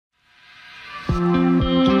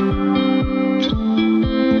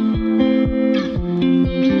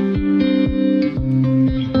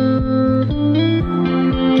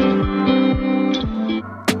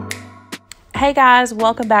Hey guys,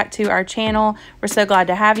 welcome back to our channel. We're so glad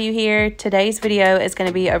to have you here. Today's video is going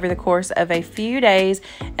to be over the course of a few days,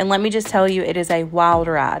 and let me just tell you, it is a wild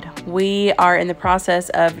ride. We are in the process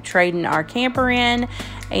of trading our camper in,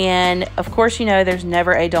 and of course, you know, there's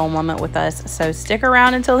never a dull moment with us, so stick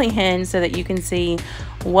around until the end so that you can see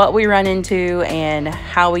what we run into and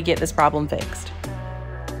how we get this problem fixed.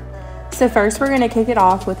 So first, we're going to kick it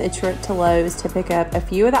off with a trip to Lowe's to pick up a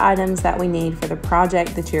few of the items that we need for the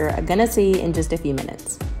project that you're going to see in just a few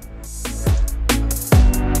minutes.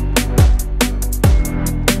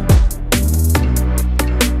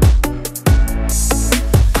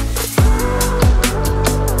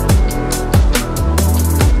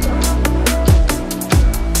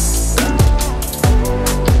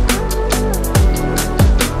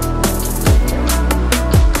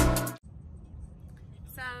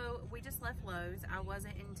 Lowe's. I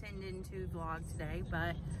wasn't intending to vlog today,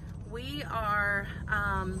 but we are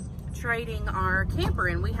trading our camper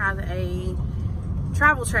in. We have a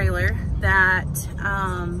travel trailer that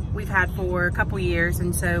we've had for a couple years,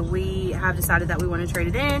 and so we have decided that we want to trade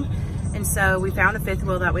it in. And so we found a fifth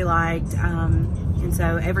wheel that we liked, and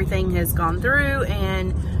so everything has gone through,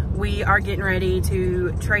 and we are getting ready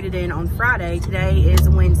to trade it in on Friday. Today is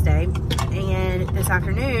Wednesday, and this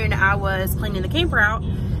afternoon I was cleaning the camper out,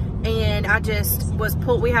 and I just was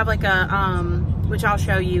we have like a, which I'll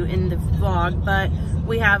show you in the vlog, but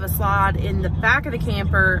we have a slide in the back of the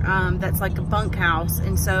camper that's like a bunkhouse.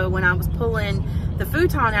 And so when I was pulling the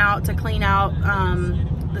futon out to clean out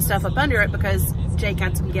the stuff up under it, because Jake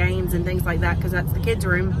had some games and things like that, because that's the kids'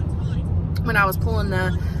 room, when I was pulling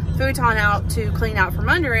the futon out to clean out from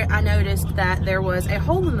under it, I noticed that there was a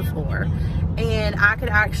hole in the floor, and I could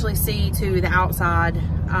actually see to the outside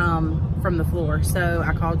from the floor. So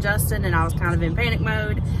I called Justin, and I was kind of in panic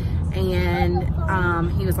mode, and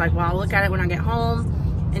he was like, well, I'll look at it when I get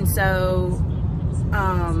home. And so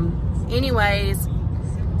anyways,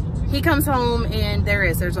 he comes home, and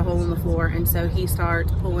there's a hole in the floor, and so he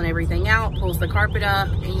starts pulling everything out, pulls the carpet up,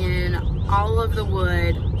 and all of the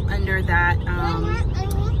wood under that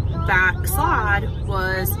back slide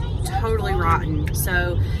was totally rotten.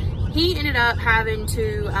 So he ended up having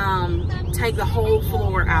to take the whole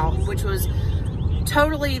floor out, which was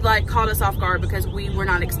totally like caught us off guard, because we were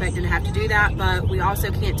not expecting to have to do that. But we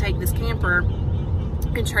also can't take this camper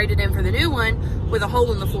and trade it in for the new one with a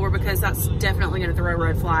hole in the floor, because that's definitely going to throw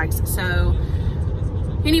red flags. So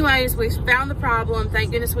anyways, we found the problem.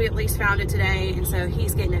 Thank goodness we at least found it today, and so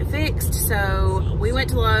he's getting it fixed. So we went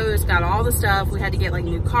to Lowe's, got all the stuff. We had to get like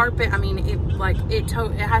new carpet. I mean, it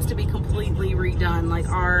has to be completely redone. Like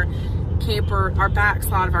our back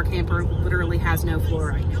slide of our camper literally has no floor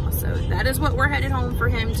right now. So that is what we're headed home for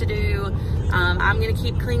him to do. I'm gonna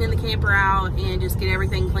keep cleaning the camper out and just get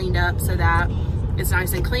everything cleaned up so that it's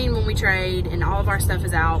nice and clean when we trade and all of our stuff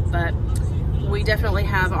is out. But we definitely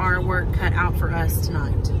have our work cut out for us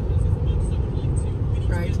tonight.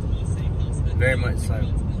 Right? Very much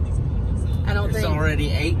so. It's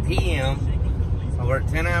already 8 p.m. I worked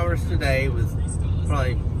 10 hours today with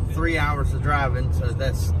probably 3 hours of driving, so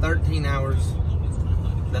that's 13 hours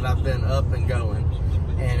that I've been up and going.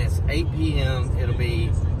 And it's 8 p.m. It'll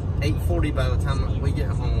be 8:40 by the time we get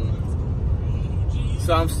home.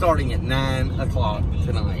 So I'm starting at 9 o'clock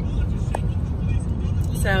tonight.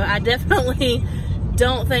 So I definitely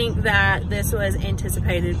don't think that this was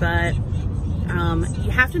anticipated, but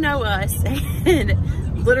you have to know us,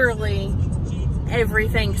 and literally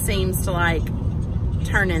everything seems to like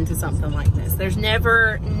turn into something like this. There's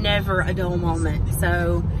never a dull moment.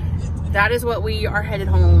 So that is what we are headed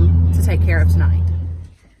home to take care of tonight.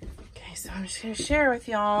 Okay, so I'm just gonna share with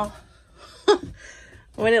y'all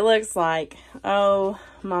what it looks like. Oh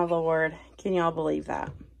my Lord, can y'all believe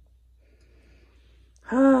that?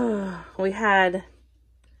 Oh, we had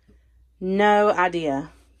no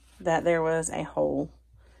idea that there was a hole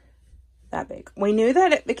that big. We knew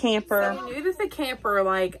that the camper,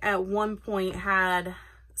 like at one point had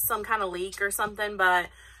some kind of leak or something, but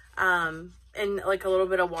and like a little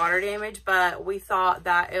bit of water damage, but we thought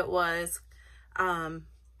that it was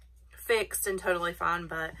fixed and totally fine.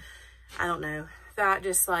 But I don't know, that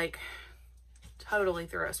just like totally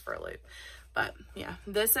threw us for a loop. But yeah,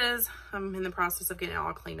 I'm in the process of getting it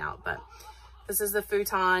all cleaned out, but this is the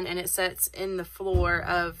futon, and it sits in the floor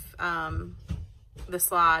of the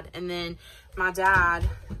slide. And then my dad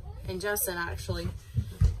and Justin actually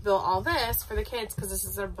built all this for the kids, because this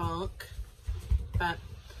is their bunk. But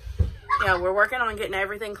yeah, we're working on getting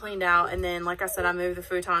everything cleaned out. And then, like I said, I moved the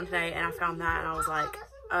futon today, and I found that, and I was like,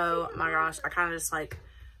 oh my gosh, I kind of just like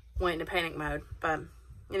went into panic mode. But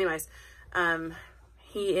anyways,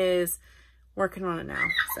 he is working on it now,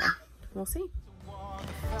 so we'll see.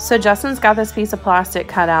 So Justin's got this piece of plastic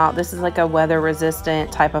cut out. This is like a weather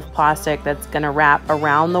resistant type of plastic that's gonna wrap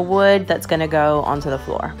around the wood that's gonna go onto the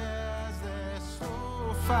floor.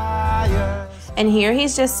 And here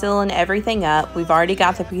he's just sealing everything up. We've already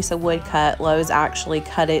got the piece of wood cut. Lowe's actually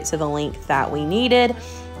cut it to the length that we needed.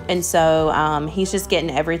 And so he's just getting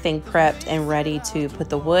everything prepped and ready to put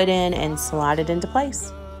the wood in and slide it into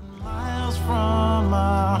place.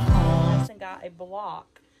 Justin got a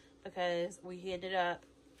block because we ended up,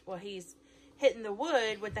 well, he's hitting the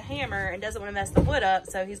wood with the hammer and doesn't want to mess the wood up,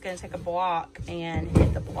 so he's going to take a block and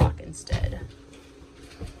hit the block instead.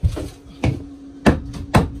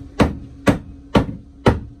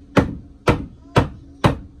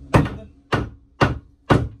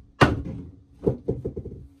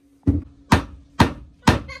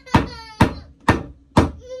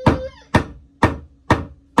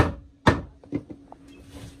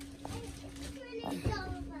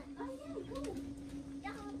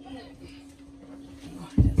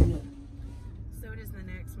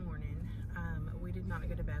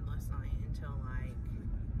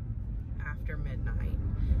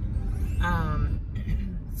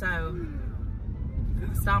 So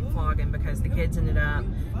I stopped vlogging because the kids ended up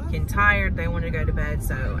getting tired. They wanted to go to bed,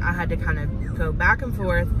 so I had to kind of go back and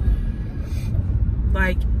forth,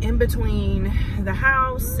 like in between the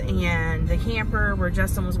house and the camper where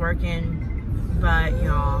Justin was working. But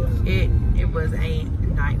y'all, it was a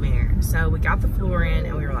nightmare. So we got the floor in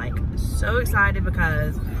and we were like so excited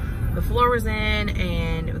because the floor was in,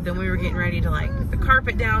 and then we were getting ready to like put the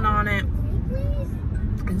carpet down on it.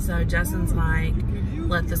 And so Justin's like,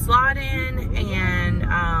 let the slide in, and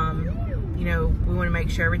you know, we want to make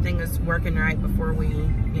sure everything is working right before we,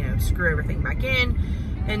 you know, screw everything back in.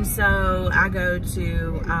 And so I go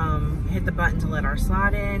to hit the button to let our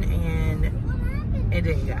slide in, and it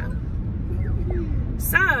didn't go.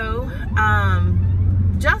 So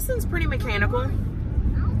Justin's pretty mechanical,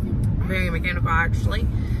 very mechanical actually.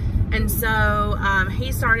 And so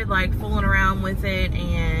he started like fooling around with it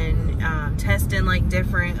and testing like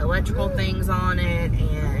different electrical things on it,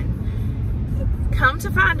 and come to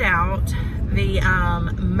find out the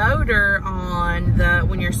motor on the,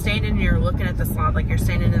 when you're standing and you're looking at the slide, like you're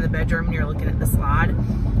standing in the bedroom and you're looking at the slide,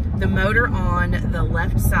 the motor on the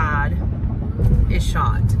left side is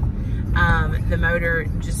shot. The motor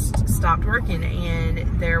just stopped working,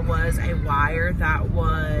 and there was a wire that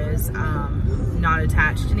was not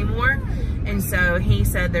attached anymore. And so he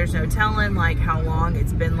said there's no telling like how long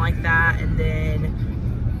it's been like that, and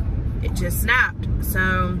then it just snapped.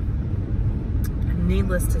 So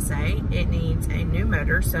needless to say, it needs a new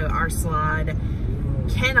motor. So our slide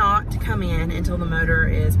cannot come in until the motor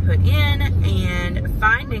is put in, and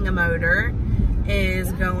finding a motor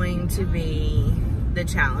is going to be the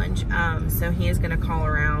challenge. So he is going to call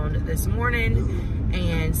around this morning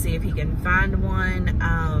and see if he can find one.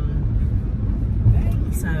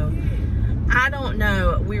 So I don't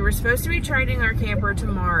know. We were supposed to be trading our camper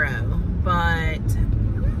tomorrow, but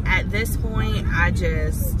at this point I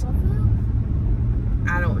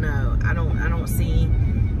don't know. I don't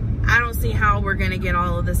see how we're going to get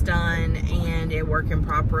all of this done and it working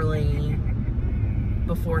properly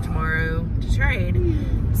before tomorrow to trade.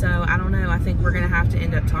 So I don't know. I think we're gonna have to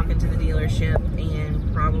end up talking to the dealership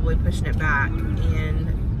and probably pushing it back,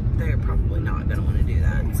 and they're probably not gonna want to do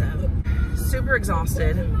that. So super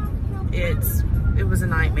exhausted. It was a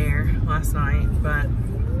nightmare last night, but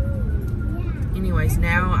anyways,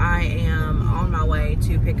 now I am on my way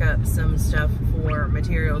to pick up some stuff for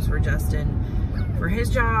materials for Justin for his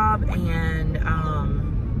job, and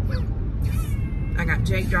I got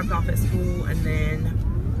Jake dropped off at school, and then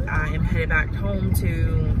I am headed back home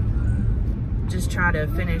to just try to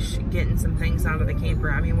finish getting some things out of the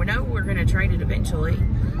camper. I mean, we know we're going to trade it eventually.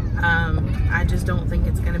 I just don't think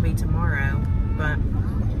it's going to be tomorrow, but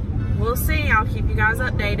we'll see. I'll keep you guys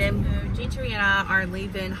updated. So, Gentry and I are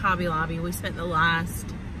leaving Hobby Lobby. We spent the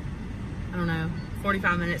last, I don't know,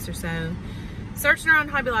 45 minutes or so searching around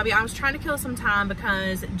Hobby Lobby. I was trying to kill some time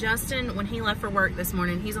because Justin, when he left for work this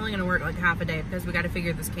morning, he's only going to work like half a day because we got to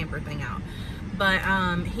figure this camper thing out. But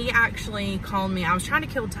he actually called me. I was trying to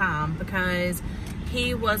kill time because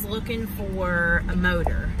he was looking for a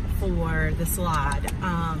motor for the slide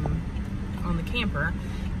on the camper.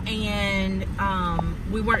 And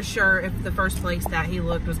we weren't sure if the first place that he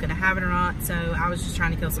looked was going to have it or not. So I was just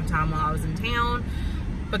trying to kill some time while I was in town.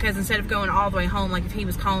 Because instead of going all the way home, like if he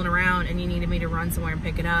was calling around and he needed me to run somewhere and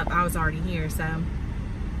pick it up, I was already here. So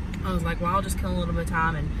I was like, well, I'll just kill a little bit of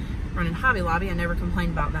time and run in Hobby Lobby. I never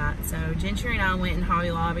complained about that. So Gentry and I went in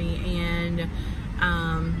Hobby Lobby and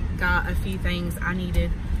got a few things I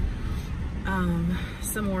needed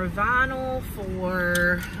some more vinyl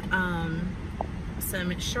for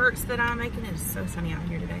some shirts that I'm making. It's so sunny out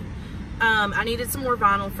here today. I needed some more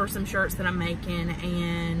vinyl for some shirts that I'm making,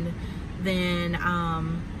 and then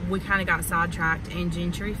we kind of got sidetracked, and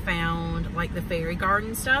Gentry found like the fairy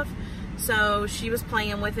garden stuff. So she was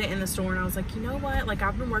playing with it in the store, and I was like, you know what, like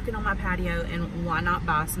I've been working on my patio, and why not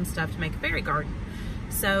buy some stuff to make a fairy garden?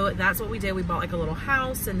 So that's what we did. We bought like a little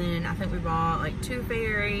house, and then I think we bought like 2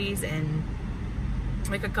 fairies and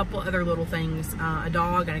like a couple other little things, a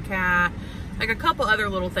dog and a cat, like a couple other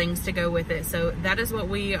little things to go with it. So that is what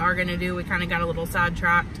we are gonna do. We kind of got a little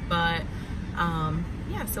sidetracked, but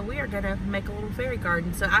yeah, so we are gonna make a little fairy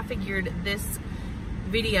garden. So I figured this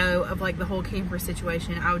video of like the whole camper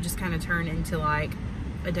situation, I would just kind of turn into like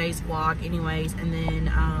a day's vlog anyways, and then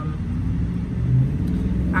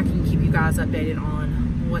I can keep you guys updated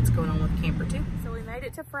on what's going on with the camper too. So we made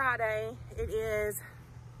it to Friday. It is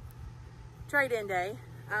trade-in day.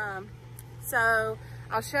 So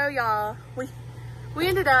I'll show y'all. We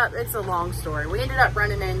ended up, it's a long story. We ended up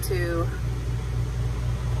running into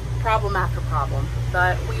problem after problem,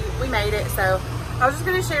 but we made it. So I was just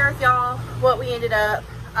gonna share with y'all what we ended up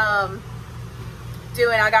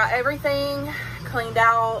doing. I got everything cleaned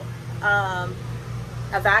out. I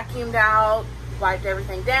vacuumed out, wiped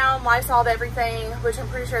everything down, Lysol'd everything, which I'm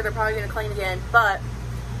pretty sure they're probably gonna clean again. But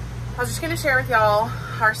I was just gonna share with y'all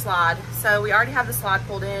our slide. So we already have the slide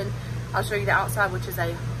pulled in. I'll show you the outside, which is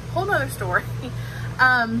a whole nother story.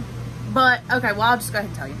 But okay, well, I'll just go ahead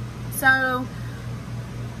and tell you. So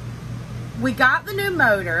we got the new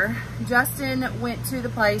motor. Justin went to the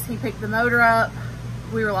place, he picked the motor up.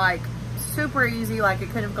 We were like, super easy, like it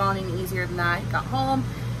couldn't have gone any easier than that. He got home,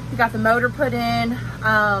 he got the motor put in.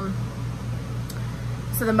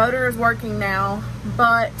 So the motor is working now,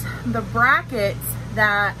 but the brackets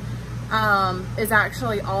that is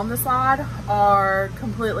actually on the slide are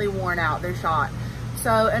completely worn out, they're shot.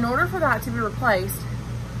 So in order for that to be replaced,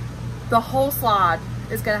 the whole slide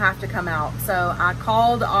is gonna have to come out. So I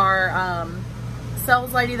called our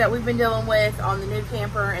sales lady that we've been dealing with on the new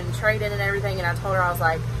camper and the trade-in and everything, and I told her, I was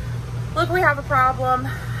like, look, we have a problem.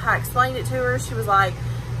 I explained it to her. She was like,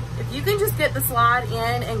 if you can just get the slide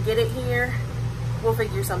in and get it here, we'll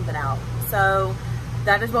figure something out. So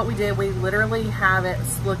that is what we did. We literally have it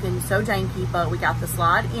looking so janky, but we got the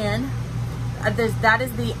slide in. That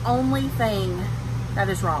is the only thing that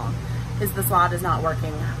is wrong, is the slide is not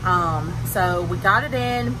working. So we got it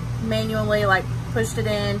in manually, like pushed it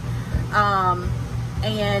in,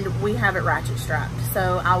 and we have it ratchet strapped.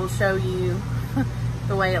 So I will show you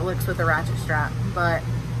the way it looks with the ratchet strap. But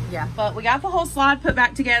yeah, but we got the whole slide put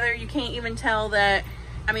back together. You can't even tell that,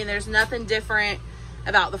 I mean, there's nothing different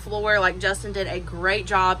about the floor. Like Justin did a great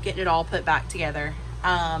job getting it all put back together.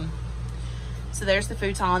 So there's the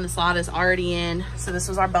futon. The slide is already in. So this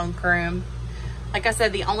was our bunk room. Like I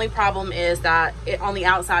said, the only problem is that on the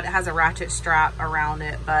outside, it has a ratchet strap around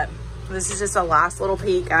it. But this is just a last little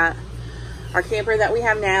peek at our camper that we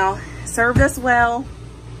have now. Served us well.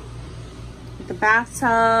 The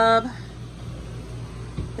bathtub,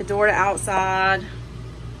 the door to outside.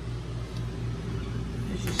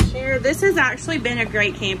 This has actually been a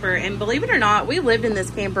great camper, and believe it or not, we lived in this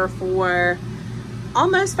camper for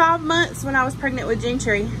almost 5 months when I was pregnant with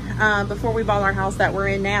Gentry, before we bought our house that we're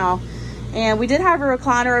in now. And we did have a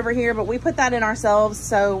recliner over here, but we put that in ourselves,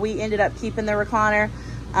 so we ended up keeping the recliner.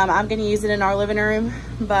 I'm gonna use it in our living room,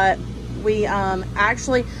 but we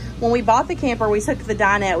actually, when we bought the camper, we took the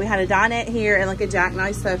dinette. We had a dinette here and like a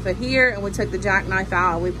jackknife sofa here, and we took the jackknife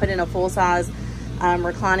out and we put in a full-size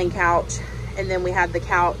reclining couch. And then we had the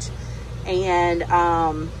couch and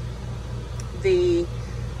the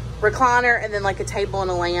recliner, and then like a table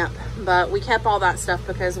and a lamp. But we kept all that stuff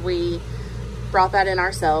because we brought that in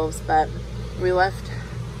ourselves. But we left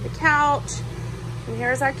the couch, and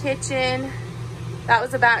here's our kitchen. That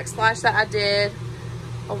was a backsplash that I did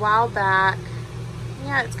a while back.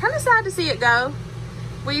 Yeah, it's kind of sad to see it go.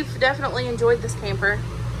 We've definitely enjoyed this camper.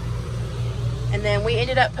 And then we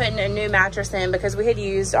ended up putting a new mattress in because we had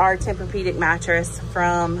used our Tempur-Pedic mattress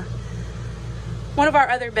from one of our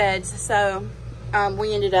other beds. So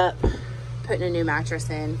we ended up putting a new mattress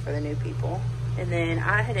in for the new people. And then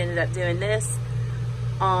I had ended up doing this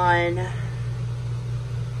on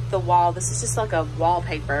the wall. This is just like a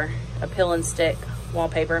wallpaper, a pill and stick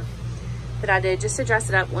wallpaper that I did just to dress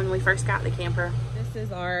it up when we first got the camper. This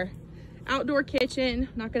is our outdoor kitchen.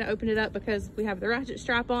 I'm not gonna open it up because we have the ratchet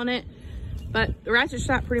strap on it. But the ratchet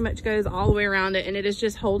strap pretty much goes all the way around it, and it is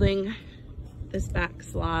just holding this back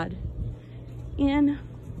slide in.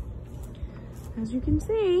 As you can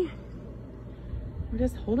see, we're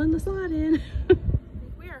just holding the slide in.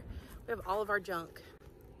 We We have all of our junk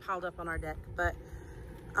piled up on our deck, but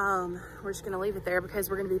we're just gonna leave it there because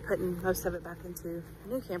we're gonna be putting most of it back into a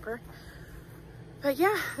new camper. But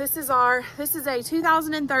yeah, this is a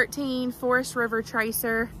 2013 Forest River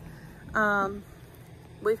Tracer.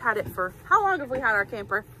 We've had it for, how long have we had our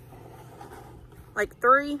camper? Like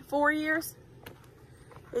 3-4 years.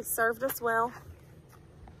 It served us well,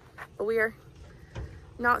 but we are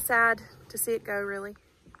not sad to see it go, really.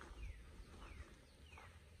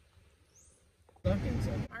 All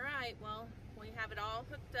right, well, we have it all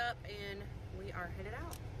hooked up and we are headed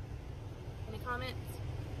out. Any comments?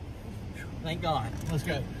 Thank God. Let's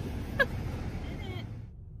go.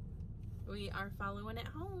 We are following it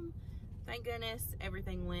home. Thank goodness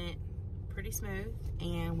everything went pretty smooth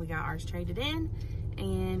and we got ours traded in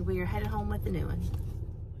and we are headed home with the new one. Look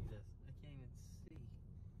at this. I can't even see.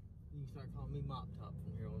 You can start calling me Mop Top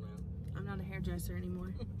from here on out. I'm not a hairdresser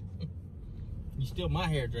anymore. You're still my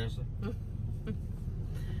hairdresser.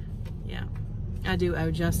 Yeah. I do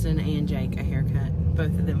owe Justin and Jake a haircut.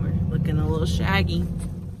 Both of them are looking a little shaggy.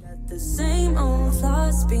 The same old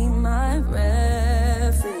thoughts be my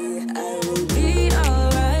referee. I will be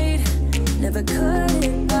alright. Never cut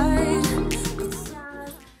it right.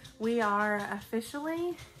 We are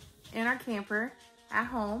officially in our camper at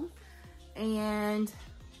home and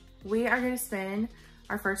we are going to spend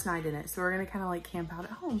our first night in it. So we're going to kind of like camp out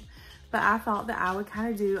at home. But I thought that I would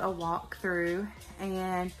kind of do a walkthrough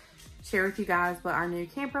and share with you guys what our new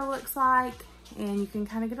camper looks like and you can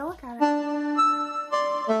kind of get a look at it.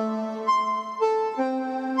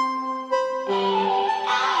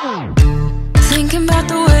 Thinking about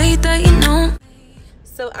the way that you know.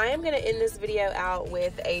 So I am going to end this video out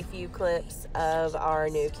with a few clips of our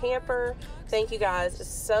new camper. Thank you guys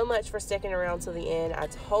so much for sticking around to the end. I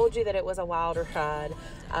told you that it was a wild ride.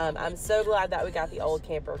 I'm so glad that we got the old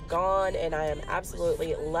camper gone and I am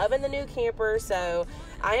absolutely loving the new camper. So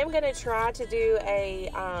I am going to try to do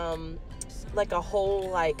a like a whole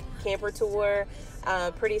like camper tour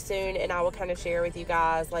pretty soon, and I will kind of share with you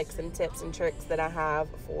guys like some tips and tricks that I have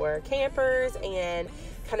for campers and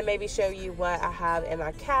kind of maybe show you what I have in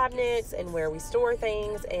my cabinets and where we store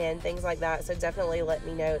things and things like that. So definitely let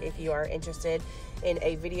me know if you are interested in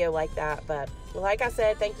a video like that. But like I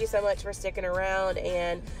said, thank you so much for sticking around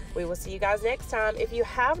and we will see you guys next time. If you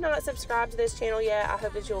have not subscribed to this channel yet, I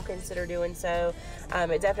hope that you will consider doing so.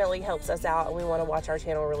 It definitely helps us out and we want to watch our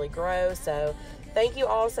channel really grow. So thank you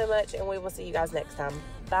all so much and we will see you guys next time.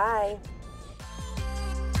 Bye.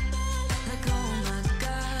 Like, oh my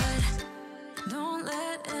God, don't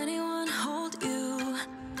let anyone hold you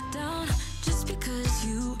down just because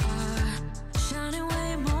you are shining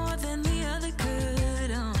way more than the other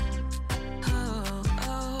could.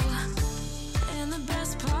 And the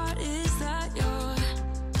best part is that you're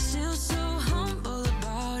still so humble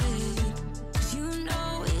about it, 'cause you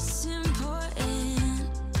know it's important.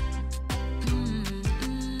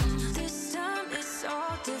 This time it's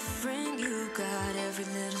all different. You got every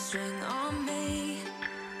little string on me.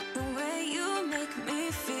 The way you make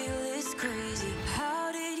me feel is crazy.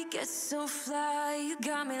 How did you get so fly? You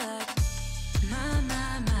got me like my.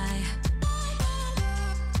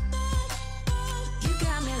 You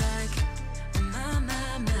got me like my.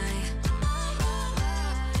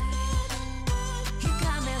 You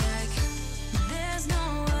got me like there's no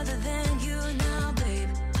other than you now, babe.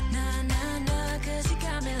 Nah, 'cause you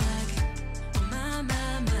got me like my.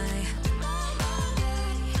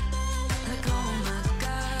 Like, oh my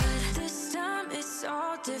God, this time it's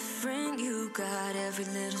all different. You got every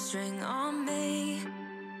little string on me.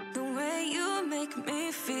 The way you make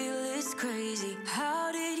me feel is crazy.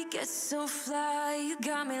 How did you get so fly? You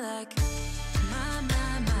got me like